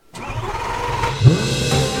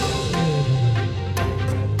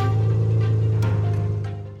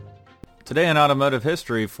Today in automotive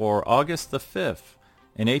history for August the 5th,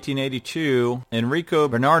 in 1882, Enrico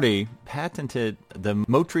Bernardi patented the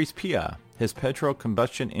Motrice Pia, his petrol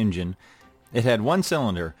combustion engine. It had one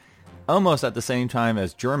cylinder, almost at the same time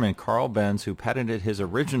as German Carl Benz, who patented his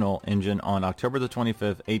original engine on October the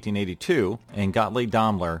 25th, 1882, and Gottlieb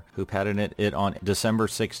Daimler, who patented it on December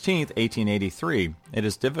 16th, 1883. It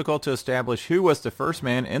is difficult to establish who was the first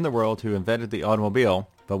man in the world who invented the automobile,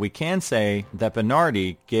 but we can say that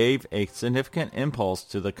Bernardi gave a significant impulse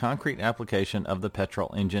to the concrete application of the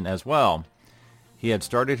petrol engine as well. He had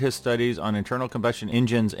started his studies on internal combustion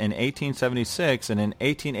engines in 1876, and in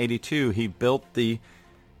 1882 he built the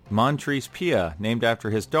Motrice Pia, named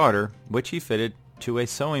after his daughter, which he fitted to a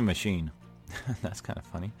sewing machine. That's kind of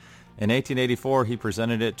funny. In 1884, he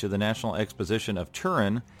presented it to the National Exposition of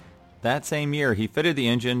Turin. That same year, he fitted the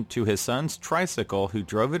engine to his son's tricycle, who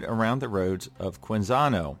drove it around the roads of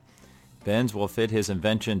Quinzano. Benz will fit his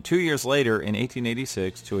invention 2 years later, in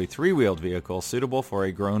 1886, to a three-wheeled vehicle suitable for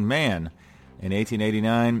a grown man. In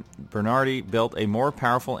 1889, Bernardi built a more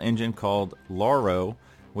powerful engine called Lauro,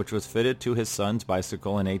 which was fitted to his son's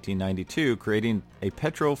bicycle in 1892, creating a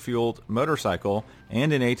petrol-fueled motorcycle,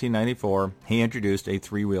 and in 1894, he introduced a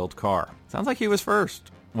three-wheeled car. Sounds like he was first.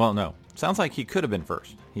 Well, no. Sounds like he could have been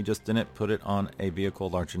first. He just didn't put it on a vehicle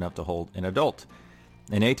large enough to hold an adult.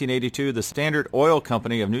 In 1882, the Standard Oil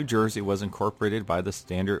Company of New Jersey was incorporated by the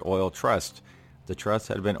Standard Oil Trust. The trust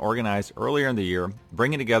had been organized earlier in the year,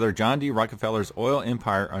 bringing together John D. Rockefeller's oil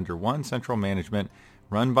empire under one central management,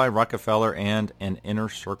 run by Rockefeller and an inner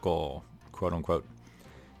circle, quote unquote.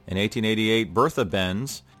 In 1888, Bertha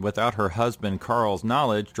Benz, without her husband Carl's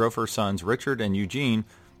knowledge, drove her sons Richard and Eugene,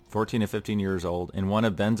 14 and 15 years old, in one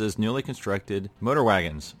of Benz's newly constructed motor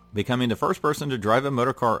wagons, becoming the first person to drive a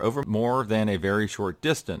motor car over more than a very short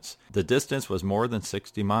distance. The distance was more than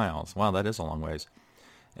 60 miles. Wow, that is a long ways.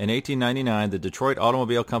 In 1899, the Detroit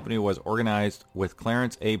Automobile Company was organized with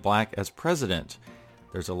Clarence A. Black as president.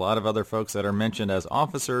 There's a lot of other folks that are mentioned as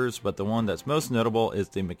officers, but the one that's most notable is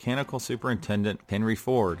the mechanical superintendent, Henry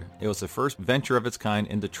Ford. It was the first venture of its kind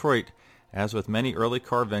in Detroit. As with many early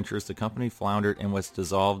car ventures, the company floundered and was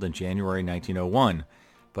dissolved in January 1901.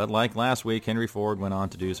 But like last week, Henry Ford went on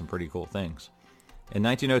to do some pretty cool things. In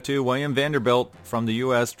 1902, William Vanderbilt from the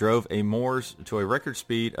U.S. drove a Morse to a record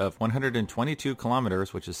speed of 122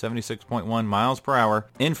 kilometers, which is 76.1 miles per hour,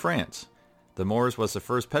 in France. The Morse was the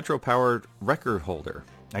first petrol-powered record holder.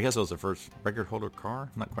 I guess it was the first record holder car?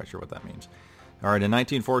 I'm not quite sure what that means. All right, in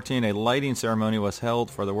 1914, a lighting ceremony was held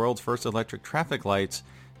for the world's first electric traffic lights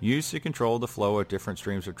used to control the flow of different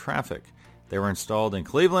streams of traffic. They were installed in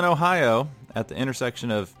Cleveland, Ohio, at the intersection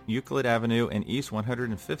of Euclid Avenue and East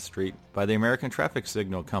 105th Street by the American Traffic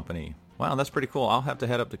Signal Company. Wow, that's pretty cool. I'll have to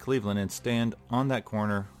head up to Cleveland and stand on that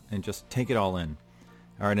corner and just take it all in.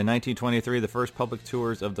 All right, in 1923, the first public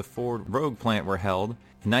tours of the Ford Rogue plant were held.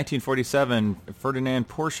 In 1947, Ferdinand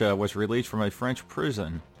Porsche was released from a French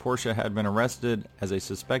prison. Porsche had been arrested as a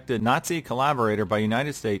suspected Nazi collaborator by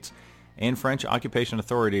United States and French occupation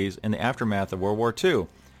authorities in the aftermath of World War II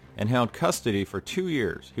and held custody for 2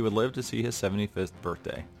 years. He would live to see his 75th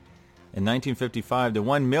birthday. In 1955, the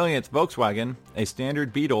 1 millionth Volkswagen, a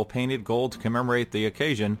standard Beetle painted gold to commemorate the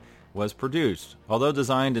occasion, was produced. Although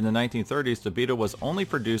designed in the 1930s, the Beetle was only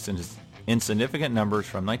produced in significant numbers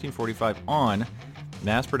from 1945 on.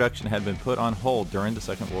 Mass production had been put on hold during the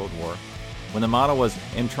Second World War. When the model was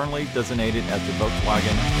internally designated as the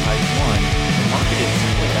Volkswagen Type 1 and marketed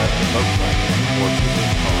simply as the Volkswagen or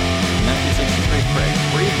People's Car. In 1963, Craig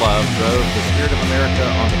Breedlove drove the Spirit of America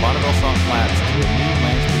on the Bonneville Salt Flats to a new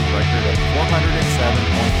land speed record of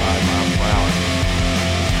 407.5 miles per hour.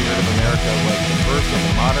 Spirit of America was the first of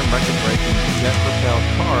the modern record-breaking jet-propelled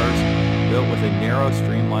cars built with a narrow,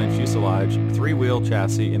 streamlined fuselage, three-wheel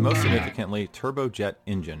chassis, and most significantly, turbojet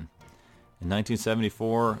engine. In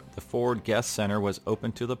 1974, the Ford Guest Center was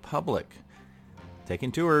open to the public.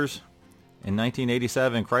 Taking tours. In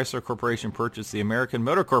 1987, Chrysler Corporation purchased the American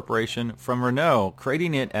Motor Corporation from Renault,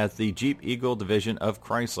 creating it as the Jeep Eagle division of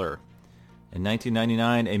Chrysler. In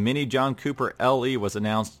 1999, a Mini John Cooper LE was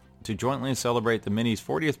announced to jointly celebrate the Mini's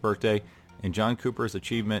 40th birthday and John Cooper's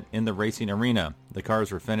achievement in the racing arena. The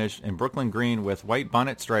cars were finished in Brooklyn green with white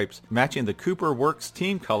bonnet stripes matching the Cooper Works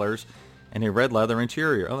team colors and a red leather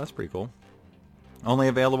interior. Oh, that's pretty cool. Only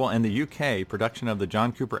available in the UK, production of the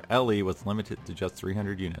John Cooper LE was limited to just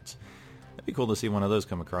 300 units. It'd be cool to see one of those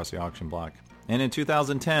come across the auction block. And in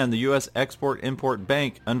 2010, the U.S. Export-Import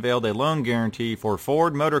Bank unveiled a loan guarantee for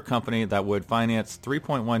Ford Motor Company that would finance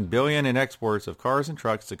 $3.1 billion in exports of cars and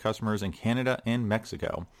trucks to customers in Canada and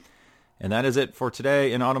Mexico. And that is it for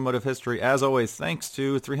today in automotive history. As always, thanks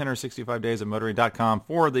to 365daysofmotoring.com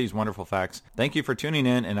for these wonderful facts. Thank you for tuning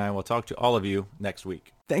in, and I will talk to all of you next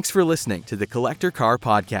week. Thanks for listening to the Collector Car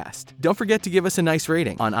Podcast. Don't forget to give us a nice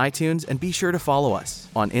rating on iTunes and be sure to follow us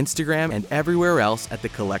on Instagram and everywhere else at the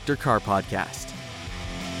Collector Car Podcast.